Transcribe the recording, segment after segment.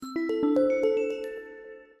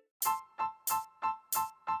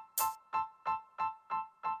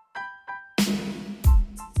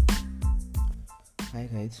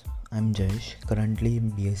guys, I'm Jayesh, currently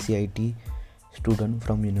BSc IT student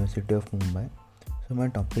from University of Mumbai. So my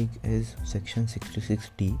topic is section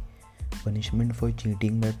 66D, punishment for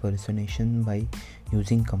cheating by personation by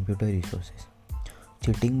using computer resources.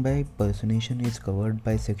 Cheating by personation is covered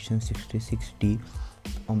by section 66D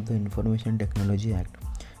of the Information Technology Act.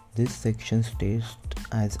 This section states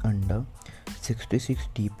as under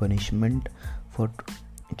 66D, punishment for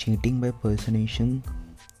cheating by personation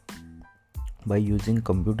by using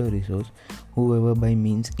computer resource. Whoever by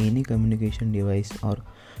means any communication device or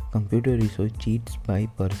computer resource cheats by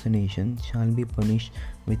personation shall be punished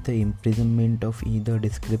with the imprisonment of either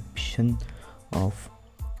description of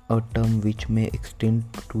a term which may extend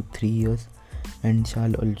to 3 years and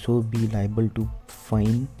shall also be liable to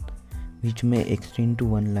fine which may extend to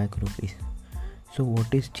 1 lakh rupees. So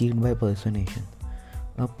what is cheat by personation?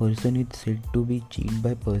 A person is said to be cheat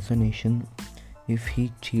by personation if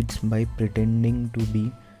he cheats by pretending to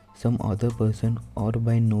be some other person or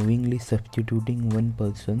by knowingly substituting one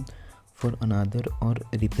person for another or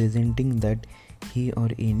representing that he or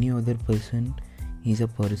any other person is a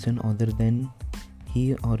person other than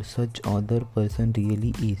he or such other person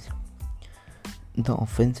really is. The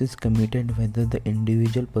offense is committed whether the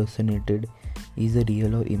individual personated is a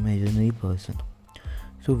real or imaginary person.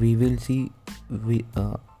 So we will see which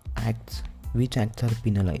acts are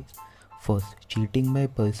penalized. First, cheating by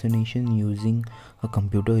personation using a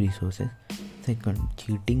computer resources. Second,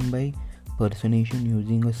 cheating by personation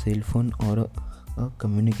using a cell phone or a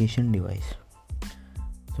communication device.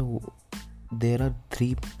 So there are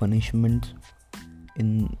three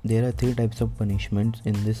types of punishments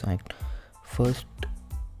in this act. First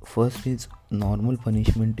is normal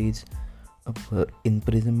punishment is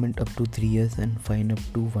imprisonment up to 3 years and fine up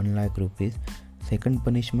to 1 lakh rupees. Second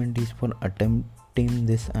punishment is for attempting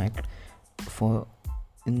this act.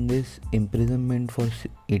 In this, imprisonment for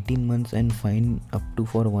 18 months and fine up to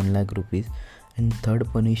for 1 lakh rupees. And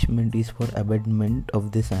third punishment is for abetment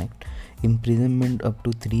of this act, imprisonment up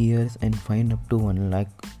to 3 years and fine up to 1 lakh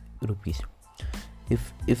rupees.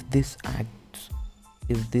 If this act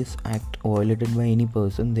violated by any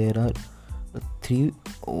person, there are 3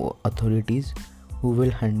 authorities who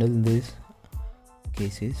will handle these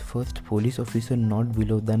cases. First, police officer not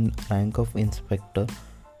below than rank of inspector.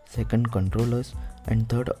 Second, controllers, and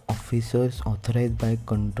third, officers authorized by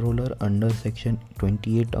controller under section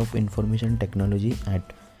 28 of Information Technology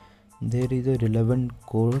Act. There is a relevant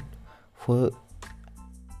court for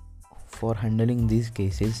handling these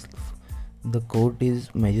cases. The court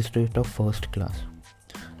is magistrate of first class.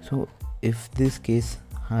 So if this case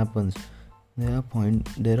happens, there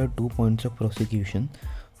are 2 points of prosecution.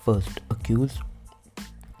 First, accused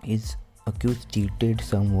cheated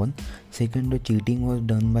someone. Second, the cheating was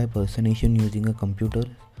done by personation using a computer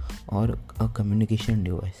or a communication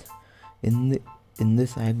device. In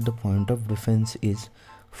this act, the point of defense is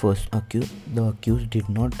first, the accused did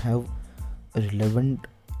not have relevant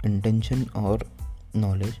intention or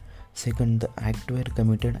knowledge. Second, the act were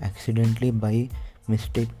committed accidentally by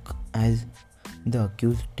mistake as the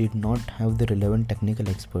accused did not have the relevant technical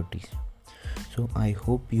expertise. So I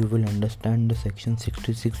hope you will understand the section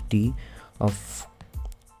 66D of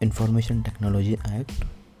Information Technology Act.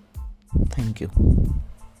 Thank you.